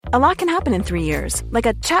A lot can happen in 3 years, like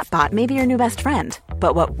a chatbot may be your new best friend.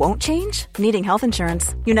 But what won't change? Needing health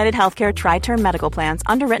insurance. United Healthcare Tri-Term Medical Plans,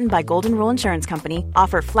 underwritten by Golden Rule Insurance Company,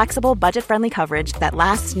 offer flexible, budget-friendly coverage that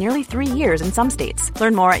lasts nearly 3 years in some states.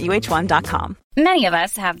 Learn more at uh1.com. Many of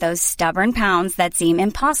us have those stubborn pounds that seem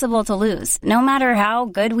impossible to lose, no matter how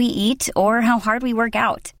good we eat or how hard we work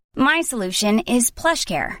out. My solution is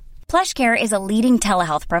PlushCare. PlushCare is a leading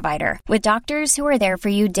telehealth provider with doctors who are there for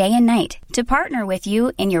you day and night to partner with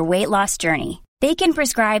you in your weight loss journey. They can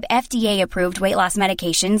prescribe FDA-approved weight loss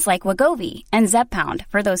medications like Wegovy and Zepbound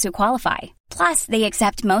for those who qualify. Plus, they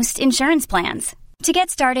accept most insurance plans. To get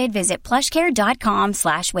started, visit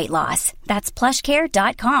plushcare.com/weightloss. That's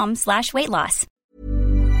plushcare.com/weightloss.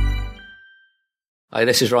 Hi,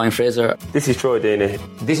 this is Ryan Fraser. This is Troy Deeney.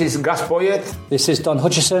 This is Gus Poyet. This is Don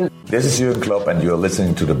Hutchison. This is Jürgen Klopp, and you're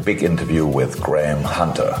listening to The Big Interview with Graham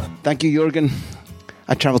Hunter. Thank you, Jürgen.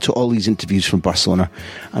 I travel to all these interviews from Barcelona,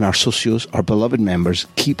 and our socios, our beloved members,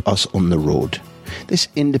 keep us on the road. This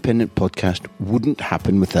independent podcast wouldn't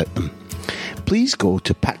happen without them. Please go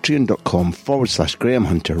to patreon.com/Graham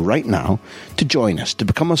Hunter right now to join us, to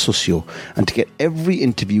become a socio, and to get every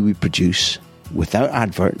interview we produce without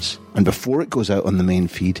adverts and before it goes out on the main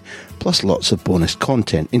feed, plus lots of bonus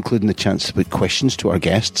content, including the chance to put questions to our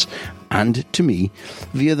guests and to me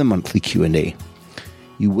via the monthly Q&A.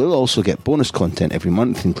 You will also get bonus content every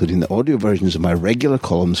month, including the audio versions of my regular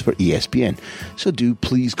columns for ESPN. So do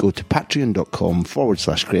please go to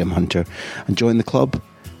patreon.com/Graham Hunter and join the club,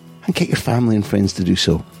 and get your family and friends to do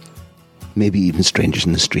so. Maybe even strangers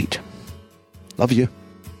in the street. Love you.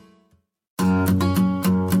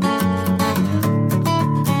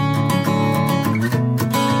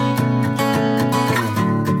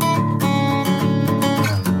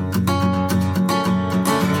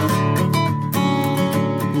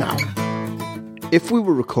 Now, if we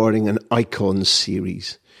were recording an Icons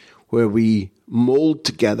series where we mould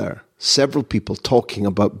together several people talking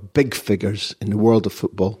about big figures in the world of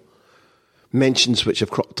football, mentions which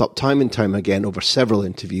have cropped up time and time again over several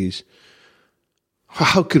interviews,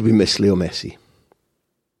 how could we miss Leo Messi?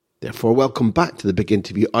 Therefore, welcome back to the Big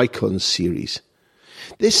Interview Icons series.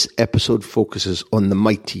 This episode focuses on the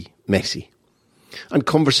mighty Messi and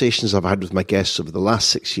conversations I've had with my guests over the last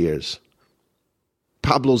 6 years.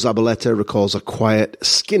 Pablo Zabaleta recalls a quiet,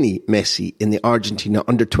 skinny Messi in the Argentina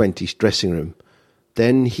under-20s dressing room.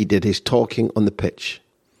 Then he did his talking on the pitch.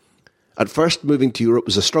 At first, moving to Europe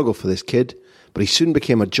was a struggle for this kid, but he soon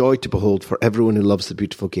became a joy to behold for everyone who loves the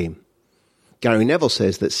beautiful game. Gary Neville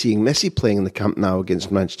says that seeing Messi playing in the Camp Nou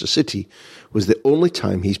against Manchester City was the only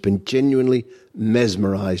time he's been genuinely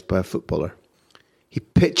mesmerised by a footballer. He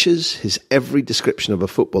pitches his every description of a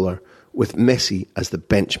footballer with Messi as the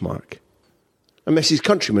benchmark. And Messi's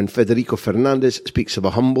countryman, Federico Fernandez, speaks of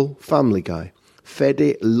a humble family guy.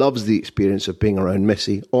 Fede loves the experience of being around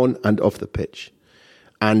Messi on and off the pitch.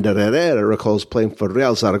 Ander Herrera recalls playing for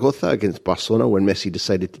Real Zaragoza against Barcelona when Messi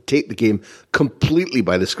decided to take the game completely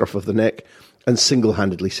by the scruff of the neck and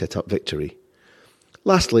single-handedly set up victory.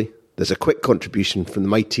 Lastly, there's a quick contribution from the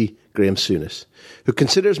mighty Graham Souness, who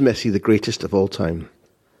considers Messi the greatest of all time.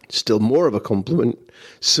 Still more of a compliment,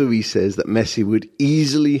 Sui says that Messi would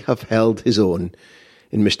easily have held his own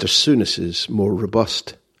in Mr. Souness's more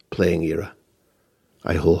robust playing era.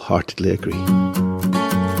 I wholeheartedly agree.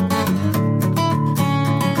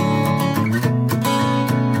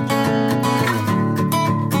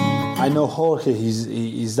 I know Jorge,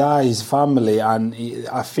 his dad, his family, and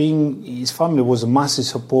I think his family was a massive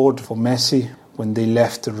support for Messi when they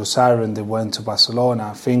left Rosario and they went to Barcelona.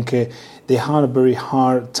 I think they had a very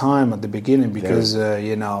hard time at the beginning because,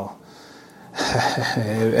 you know,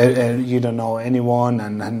 you don't know anyone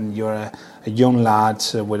and you're a young lad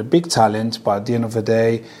with a big talent, but at the end of the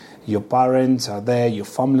day, your parents are there, your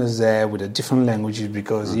family is there with a different languages,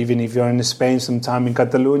 because even if you're in Spain, sometime in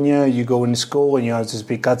Catalonia, you go in school and you have to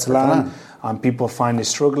speak Catalan. And people find it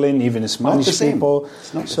struggling, even the Spanish people.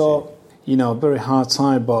 So, you know, very hard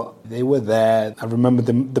time, but they were there. I remember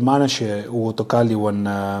the manager, Hugo Tocali, when,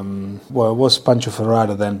 it was Pancho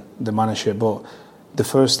Ferrara then, the manager, but the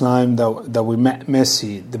first time that we met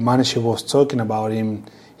Messi, the manager was talking about him.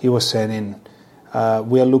 He was saying,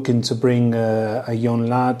 we are looking to bring a young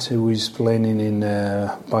lad who is playing in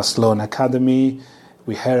Barcelona Academy.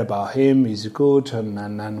 We heard about him, he's good,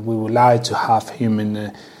 and we would like to have him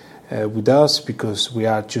with us, because we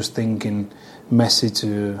are just thinking Messi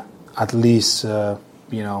to at least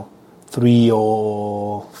 3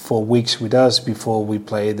 or 4 weeks with us before we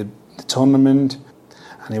play the tournament.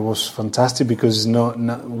 And it was fantastic because we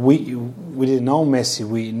didn't know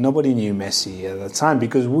Messi. Nobody knew Messi at the time,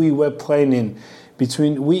 because we were playing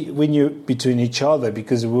we knew between each other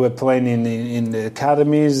because we were playing in the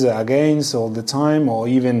academies against all the time, or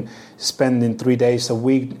even spending 3 days a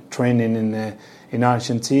week training in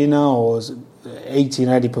Argentina, or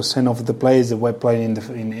 80-90% of the players that were playing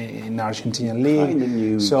in Argentinian league. Kind of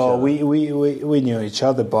knew so each other. we knew each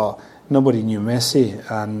other, but nobody knew Messi,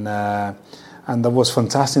 and that was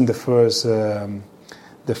fantastic. The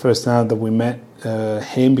first time that we met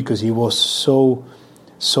him, because he was so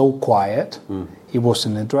quiet. He was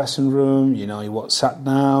in the dressing room, he was sat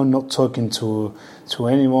down, not talking to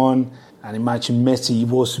anyone. And imagine Messi, he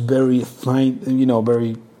was very fine,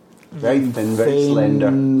 very thin, very slender.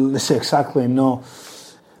 Exactly, no.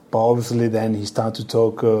 But obviously then he started to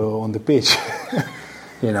talk on the pitch.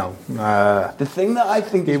 The thing that I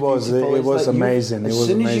think it was amazing. As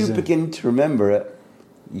soon as you begin to remember it,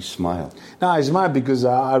 you smile. No, I smile because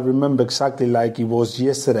I remember exactly like it was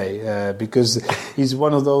yesterday, because it's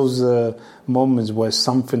one of those moments where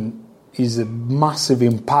something is a massive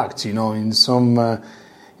impact, in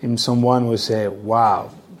someone will say, wow,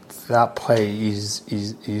 that play is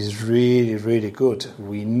really, really good.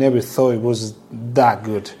 We never thought it was that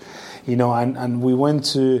good, and we went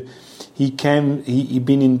to, he came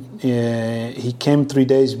 3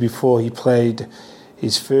 days before he played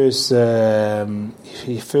his first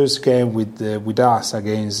game with us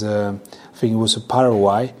against, I think it was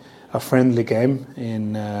Paraguay, a friendly game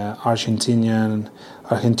in Argentino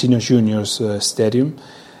Juniors Stadium,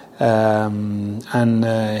 and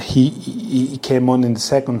he came on in the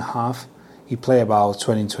second half. He played about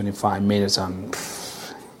 20-25 minutes, and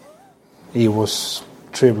he was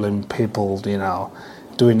dribbling people, doing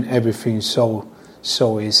everything so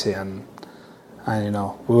easy, and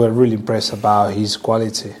we were really impressed about his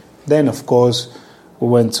quality. Then, of course, we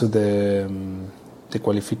went to the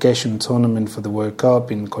qualification tournament for the World Cup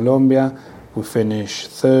in Colombia. We finished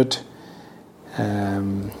third.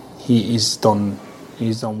 He's done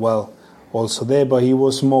well also there, but he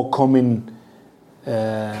was more coming.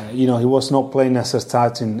 He was not playing as a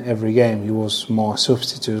starting every game. He was more a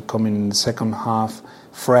substitute, coming in the second half,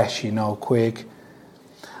 fresh, quick.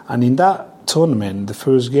 And in that tournament, the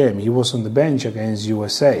first game, he was on the bench against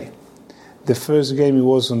USA. The first game he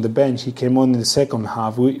was on the bench, he came on in the second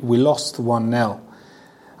half. We lost 1-0.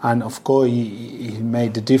 And of course, he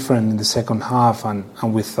made the difference in the second half, and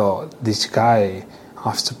we thought, this guy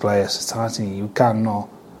has to play as a starting. You cannot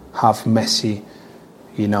have Messi,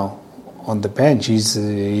 on the bench.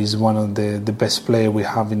 He's one of the best players we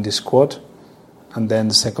have in the squad. And then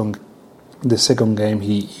the second game,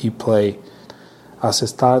 he played as a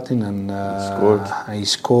starting, and he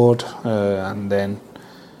scored, and then,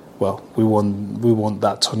 we won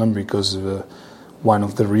that tournament because one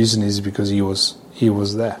of the reasons is because he was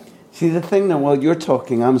there. See, the thing now, while you're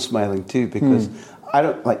talking, I'm smiling too, because I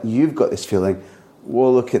don't, you've got this feeling,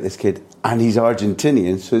 well, look at this kid, and he's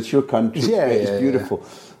Argentinian, so it's your country, it's beautiful. Yeah.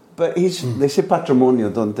 But they say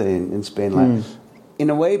patrimonio, don't they, in Spain? In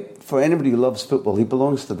a way, for anybody who loves football, he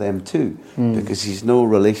belongs to them too, because he's no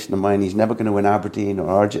relation of mine. He's never going to win Aberdeen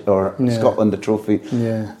or Scotland a trophy.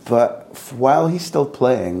 Yeah. But while he's still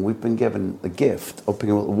playing, we've been given the gift of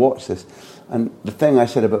being able to watch this. And the thing I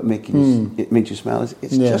said about it made you smile is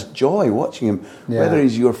it's just joy watching him, whether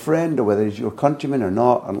he's your friend or whether he's your countryman or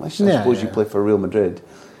not, unless I suppose you play for Real Madrid.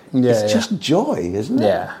 It's just joy, isn't it?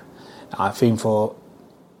 Yeah. I think for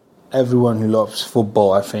everyone who loves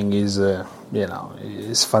football, I think is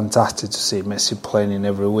it's fantastic to see Messi playing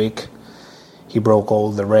every week. He broke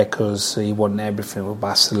all the records. He won everything with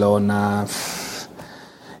Barcelona.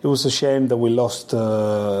 It was a shame that we lost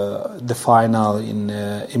the final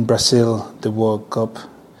in Brazil, the World Cup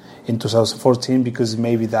in 2014, because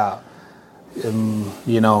maybe that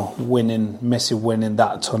Messi winning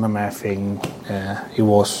that tournament, I think it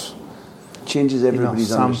was changes everybody's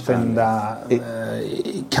something that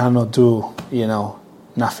it cannot do.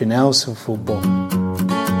 Nothing else in football.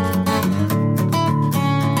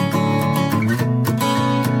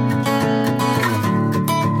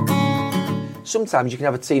 Sometimes you can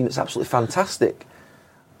have a team that's absolutely fantastic,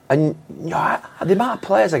 and the amount of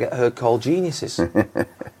players I get heard called geniuses.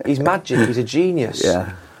 He's magic. He's a genius.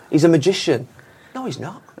 Yeah. He's a magician. No, he's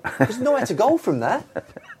not. There's nowhere to go from there.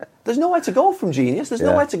 There's nowhere to go from genius. There's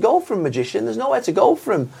nowhere to go from magician. There's nowhere to go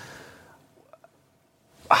from.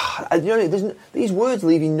 These words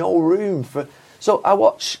leave you no room for. So I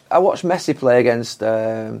watched Messi play against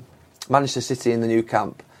Manchester City in the new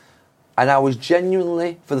camp, and I was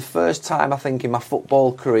genuinely, for the first time I think in my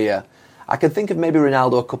football career, I can think of maybe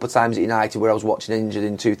Ronaldo a couple of times at United where I was watching injured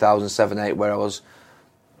in 2007-8, where I was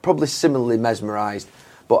probably similarly mesmerised.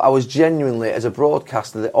 But I was genuinely, as a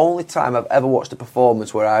broadcaster, the only time I've ever watched a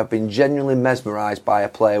performance where I've been genuinely mesmerised by a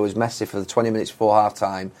player was Messi for the 20 minutes before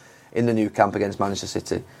half-time in the new camp against Manchester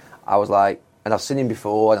City. I was like, and I've seen him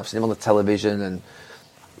before, and I've seen him on the television, and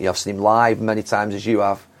I've seen him live many times as you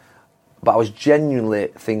have. But I was genuinely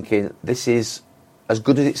thinking, this is as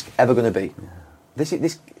good as it's ever going to be.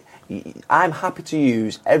 I'm happy to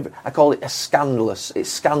use, I call it scandalous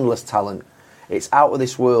talent. It's out of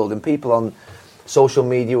this world, and people on social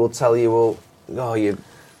media will tell you, well,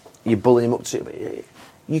 you're bullying him up to it.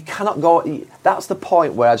 You cannot go, that's the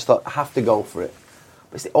point where I just thought, I have to go for it.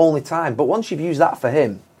 But it's the only time. But once you've used that for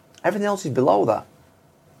him, everything else is below that.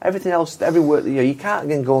 Everything else, every word, you can't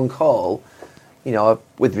again go and call,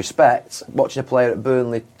 with respect, watching a player at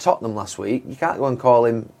Burnley, Tottenham last week, you can't go and call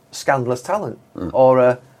him scandalous talent or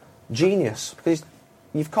a genius, because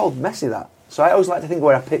you've called Messi that. So I always like to think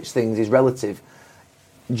where I pitch things is relative,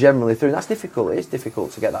 generally through, and that's difficult. It is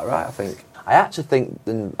difficult to get that right, I think. I actually think,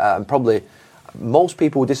 and probably most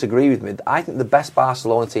people would disagree with me, I think the best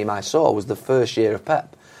Barcelona team I saw was the first year of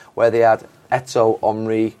Pep, where they had Eto'o,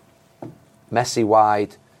 Henry, Messi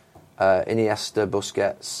wide, Iniesta,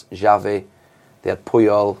 Busquets, Xavi. They had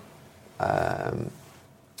Puyol.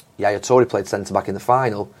 Yaya Toure played centre-back in the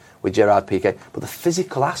final with Gerard Piqué. But the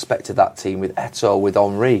physical aspect of that team with Eto'o, with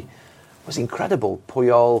Henry, was incredible.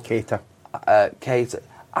 Puyol, Keita.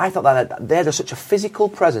 I thought that they had such a physical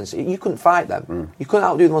presence. You couldn't fight them. You couldn't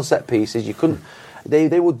outdo them on set pieces. You couldn't.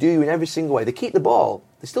 They would do you in every single way. They keep the ball.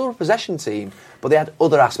 They're still a possession team, but they had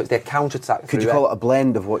other aspects. They had counter-attack. Could you call it a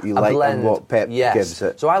blend of what you like and what Pep gives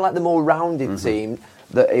it? So I like the more rounded team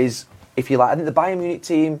that is, if you like, I think the Bayern Munich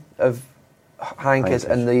team of Heinkes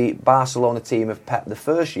and the Barcelona team of Pep the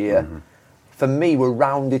first year, for me, were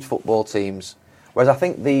rounded football teams. Whereas I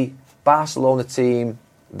think the Barcelona team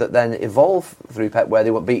that then evolved through Pep, where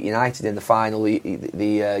they would beat United in the final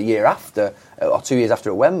the year after, or 2 years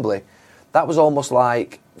after at Wembley, that was almost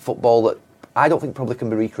like football that I don't think probably can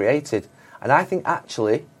be recreated. And I think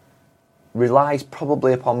actually relies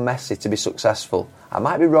probably upon Messi to be successful. I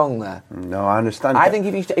might be wrong there. No, I understand. I think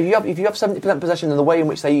if you have 70% possession in the way in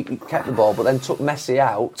which they kept the ball, but then took Messi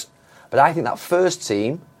out, but I think that first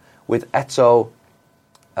team with Eto'o,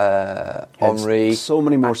 Henry, so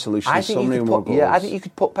many more solutions, so many more goals. Yeah, I think you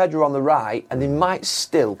could put Pedro on the right, and they might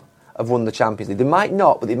still have won the Champions League. They might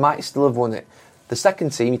not, but they might still have won it. The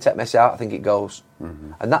second team, you take Messi out, I think it goes,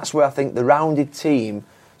 and that's where I think the rounded team.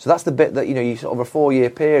 So that's the bit that you sort of over a 4-year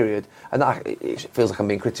period, and that, it feels like I'm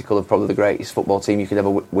being critical of probably the greatest football team you could ever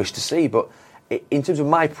wish to see. But in terms of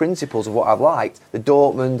my principles of what I've liked, the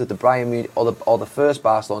Dortmund, the Bayern Munich, or the first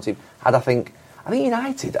Barcelona team had, I think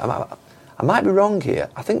United. I might be wrong here.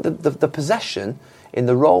 I think the possession in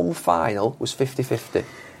the Rome final was 50-50.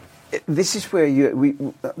 This is where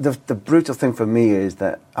the brutal thing for me is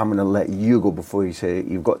that I'm going to let you go before you say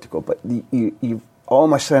you've got to go. But all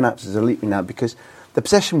my synapses are leaping now because the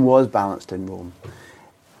possession was balanced in Rome,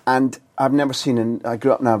 and I've never seen. I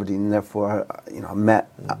grew up in Aberdeen, and therefore, I met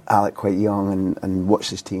Alec quite young and watched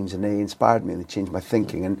his teams, and they inspired me and they changed my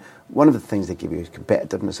thinking. And one of the things they give you is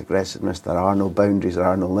competitiveness, aggressiveness. There are no boundaries, there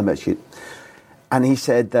are no limits. And he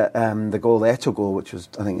said that the goal, the Eto'o goal, which was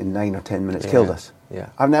I think in 9 or 10 minutes, killed us. Yeah.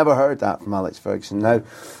 I've never heard that from Alex Ferguson. Now,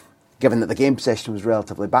 given that the game possession was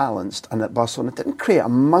relatively balanced and that Barcelona didn't create a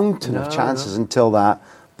mountain of chances until that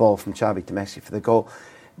ball from Xavi to Messi for the goal,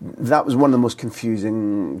 that was one of the most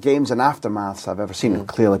confusing games and aftermaths I've ever seen. And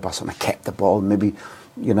clearly Barcelona kept the ball. Maybe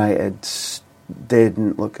United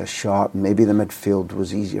didn't look as sharp. Maybe the midfield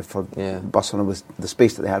was easier for Barcelona with the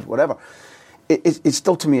space that they had, whatever. It's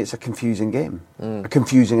still, to me, it's a confusing game, a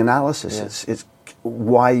confusing analysis. Yeah. It's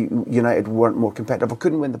why United weren't more competitive or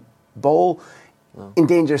couldn't win the ball in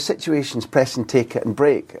dangerous situations, press and take it and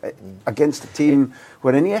break against a team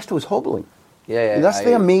where Iniesta was hobbling. That's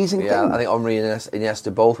the amazing thing. I think Henry and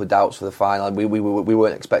Iniesta both were doubts for the final. We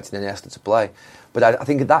weren't expecting Iniesta to play. But I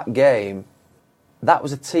think that game, that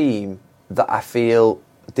was a team that I feel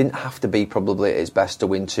didn't have to be probably at its best to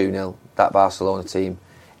win 2-0, that Barcelona team.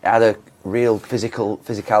 It had a real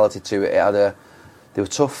physicality to it. They were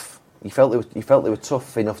tough. You felt they were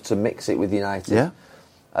tough enough to mix it with United. Yeah.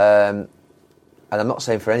 And I'm not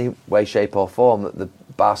saying for any way, shape or form that the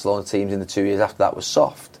Barcelona teams in the 2 years after that were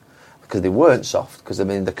soft, because they weren't soft. Because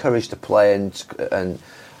the courage to play and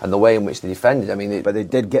the way in which they defended. But they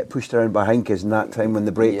did get pushed around by Heinkes in that time when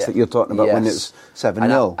the breaks that you're talking about when it was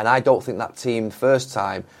 7-0. And I don't think that team the first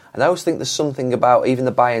time. And I always think there's something about even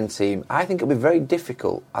the Bayern team. I think it'll be very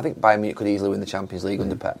difficult. I think Bayern Munich could easily win the Champions League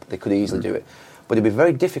under Pep. They could easily do it. But it'd be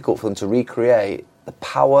very difficult for them to recreate the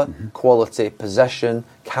power, quality, possession,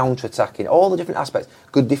 counter-attacking, all the different aspects,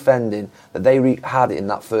 good defending, that they had in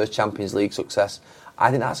that first Champions League success, I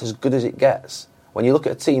think that's as good as it gets. When you look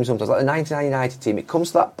at a team sometimes, like the 1999 United team, it comes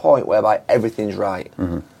to that point whereby everything's right.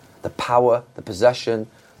 The power, the possession,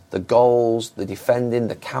 the goals, the defending,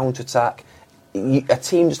 the counter-attack. A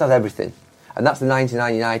team just has everything. And that's the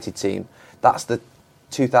 1999 United team. That's the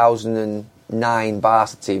 2009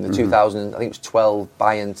 Barca team, the 2000, I think it was 12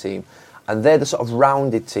 Bayern team. And they're the sort of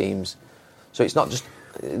rounded teams. So it's not just...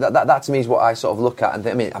 That to me is what I sort of look at and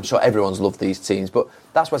think, I mean, I'm sure everyone's loved these teams, but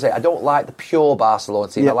that's what I say. I don't like the pure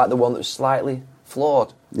Barcelona team. I like the one that was slightly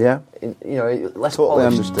flawed. Yeah. Less totally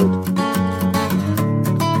polished. understood.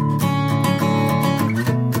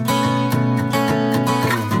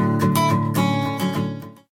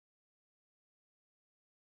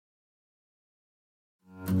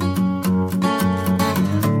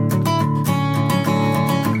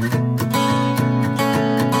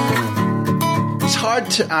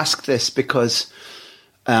 To ask this because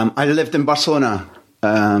I lived in Barcelona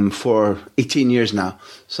for 18 years now,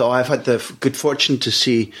 so I've had the good fortune to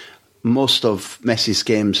see most of Messi's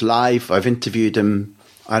games live. I've interviewed him,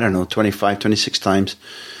 25, 26 times,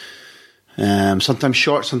 sometimes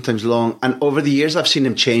short, sometimes long, and over the years I've seen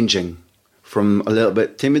him changing from a little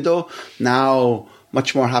bit timido, now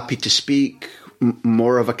much more happy to speak,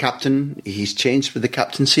 more of a captain. He's changed with the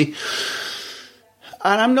captaincy.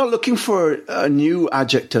 And I'm not looking for new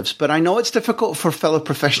adjectives, but I know it's difficult for fellow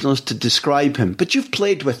professionals to describe him. But you've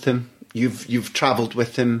played with him, you've travelled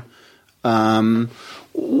with him. From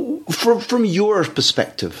your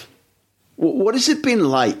perspective, what has it been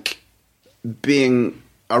like being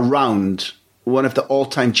around one of the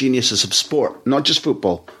all-time geniuses of sport, not just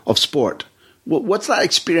football, of sport? What's that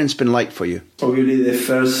experience been like for you? Obviously, the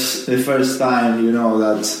first time,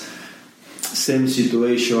 that same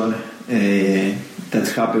situation. That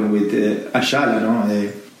happened with Ayala,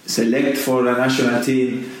 select for a national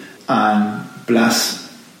team, and plus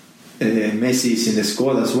Messi is in the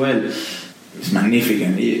squad as well. It's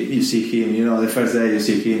magnificent. You see him, the first day you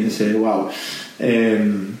see him, you say, wow.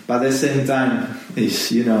 But at the same time, it's,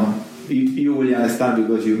 you will understand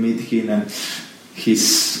because you meet him and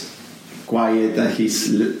he's quiet and he's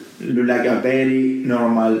look like a very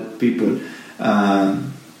normal people.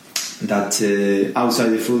 That outside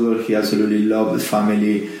the football, he absolutely loved the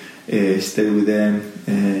family, stayed with them,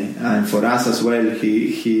 and for us as well,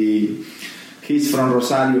 he's from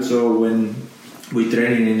Rosario, so when we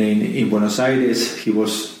training in Buenos Aires, he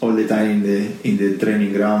was all the time in the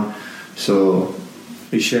training ground, so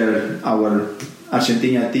we share our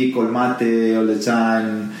Argentina tea, colmate all the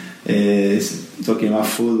time, talking about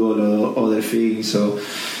football or other things, so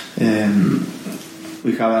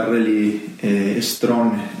we have a really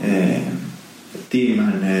strong team,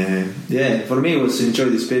 and for me it was enjoy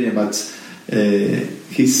the experience. But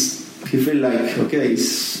he feel like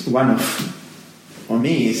he's one of, for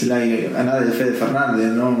me, it's like another Fede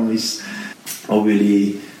Fernandez. It's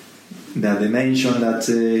obviously the dimension that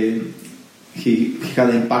he had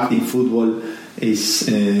impact in football is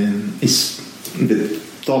the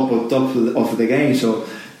top of the game. So,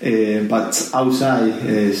 but outside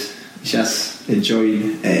is just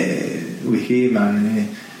enjoying with him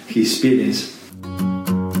and his experience.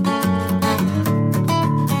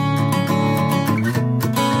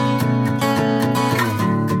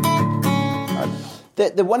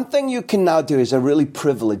 The one thing you can now do is a really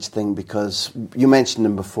privileged thing because you mentioned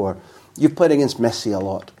him before. You've played against Messi a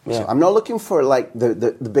lot. Yeah. So I'm not looking for like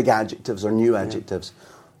the big adjectives or new adjectives.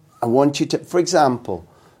 I want you to, for example,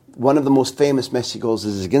 one of the most famous Messi goals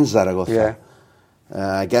is against Zaragoza. Yeah.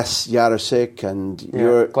 I guess Jarosik and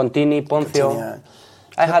you're... Contini, Poncio. Yeah.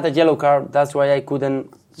 I had a yellow card, that's why I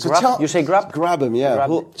couldn't grab. You say grab? Grab him, yeah.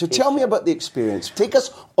 So tell me about the experience. Take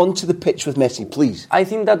us onto the pitch with Messi, please. I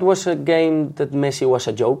think that was a game that Messi was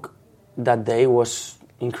a joke. That day was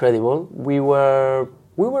incredible. We were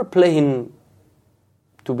playing,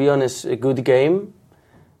 to be honest, a good game,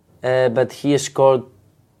 but he scored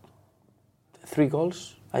 3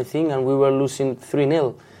 goals, I think, and we were losing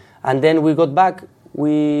 3-0. And then we got back,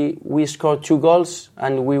 we scored 2 goals,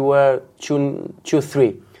 and we were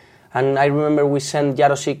 2-3. And I remember we sent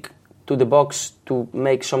Jarosik to the box to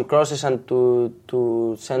make some crosses and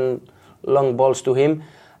to send long balls to him.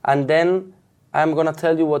 And then I'm going to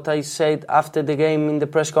tell you what I said after the game in the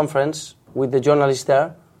press conference with the journalist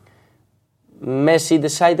there. Messi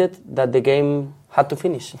decided that the game had to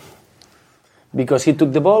finish. Because he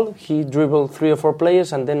took the ball, he dribbled 3 or 4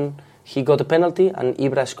 players, and then he got a penalty, and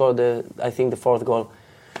Ibra scored, the 4th goal.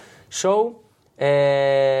 So,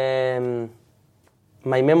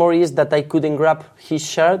 my memory is that I couldn't grab his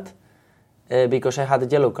shirt because I had a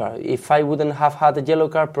yellow card. If I wouldn't have had a yellow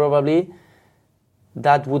card, probably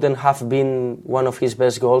that wouldn't have been one of his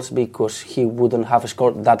best goals because he wouldn't have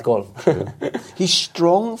scored that goal. He's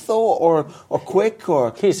strong, though, or quick,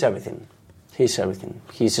 or... He's everything. He's everything.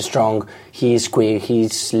 He's strong, he's quick,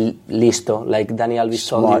 he's listo, like Dani Alves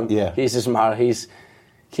told him. Yeah. He's smart,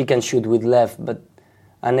 he can shoot with left,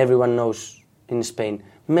 and everyone knows in Spain,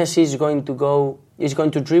 Messi is going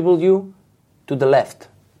to dribble you to the left.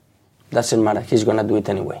 Doesn't matter, he's going to do it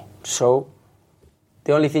anyway. So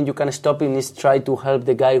the only thing you can stop him is try to help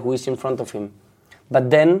the guy who is in front of him. But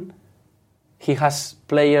then he has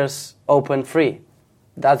players open free.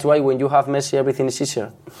 That's why when you have Messi, everything is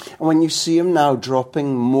easier. And when you see him now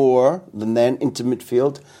dropping more than then into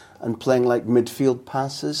midfield and playing like midfield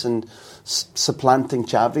passes and supplanting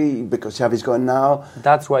Xavi because Xavi's gone now,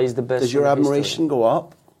 that's why he's the best. Does your admiration go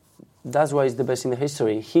up? That's why he's the best in the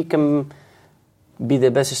history. He can be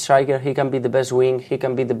the best striker, he can be the best wing, he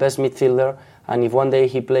can be the best midfielder, and if one day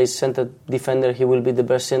he plays center defender, he will be the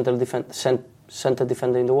best center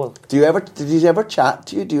defender in the world. Did he ever chat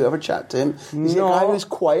to you? Do you ever chat to him? Is he a guy who's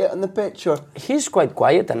quiet on the pitch? Or? He's quite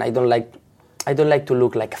quiet, and I don't like to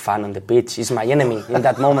look like a fan on the pitch. He's my enemy in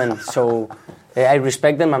that moment. So I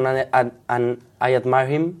respect him and I admire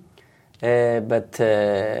him, but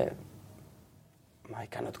I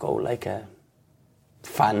cannot go like a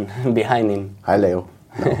fan behind him. Hi, Leo.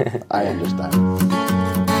 No, I understand.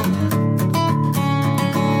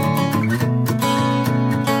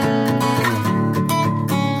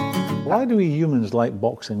 Why do we humans like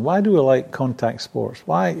boxing? Why do we like contact sports?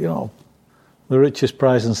 Why, the richest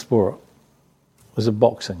prize in sport is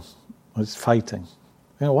boxing, it's fighting.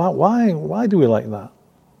 Why do we like that?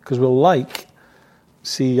 Because we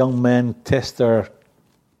see young men test their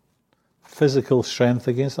physical strength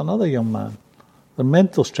against another young man, their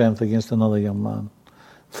mental strength against another young man.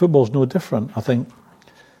 Football's no different. I think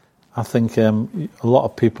a lot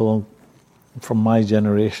of people from my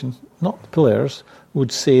generation, not the players,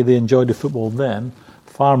 would say they enjoyed the football then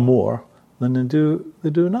far more than they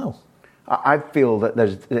do now. I feel that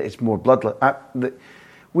it's more bloodless.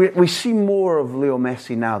 We see more of Leo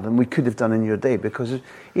Messi now than we could have done in your day because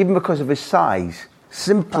of his size,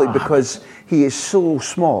 simply because he is so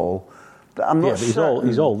small that I'm not certain.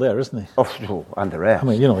 He's all there, isn't he? Oh, and the rest. I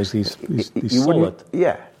mean, he's solid.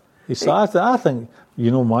 Yeah. I think,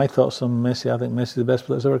 my thoughts on Messi, I think Messi's the best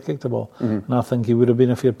player that's ever kicked a ball. Mm-hmm. And I think he would have been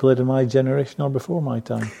if he had played in my generation or before my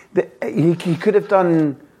time. He could have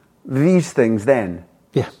done these things then.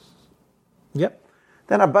 Yeah. Yep.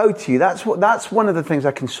 Then about you, that's one of the things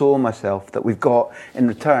I console myself that we've got in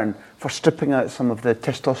return for stripping out some of the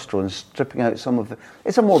testosterone, stripping out some of the...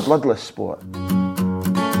 It's a more bloodless sport.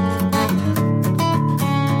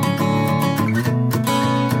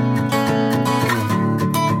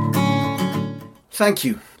 Thank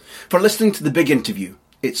you for listening to The Big Interview.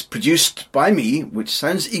 It's produced by me, which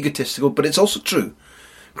sounds egotistical, but it's also true,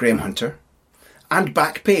 Graham Hunter, and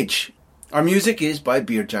Backpage. Our music is by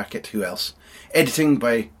Beer Jacket, who else? Editing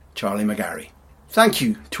by Charlie McGarry. Thank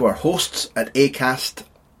you to our hosts at Acast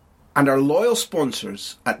and our loyal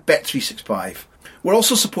sponsors at Bet365. We're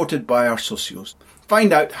also supported by our socios.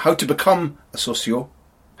 Find out how to become a socio,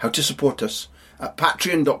 how to support us, at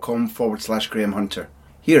patreon.com/Graham Hunter.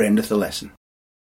 Here endeth the lesson.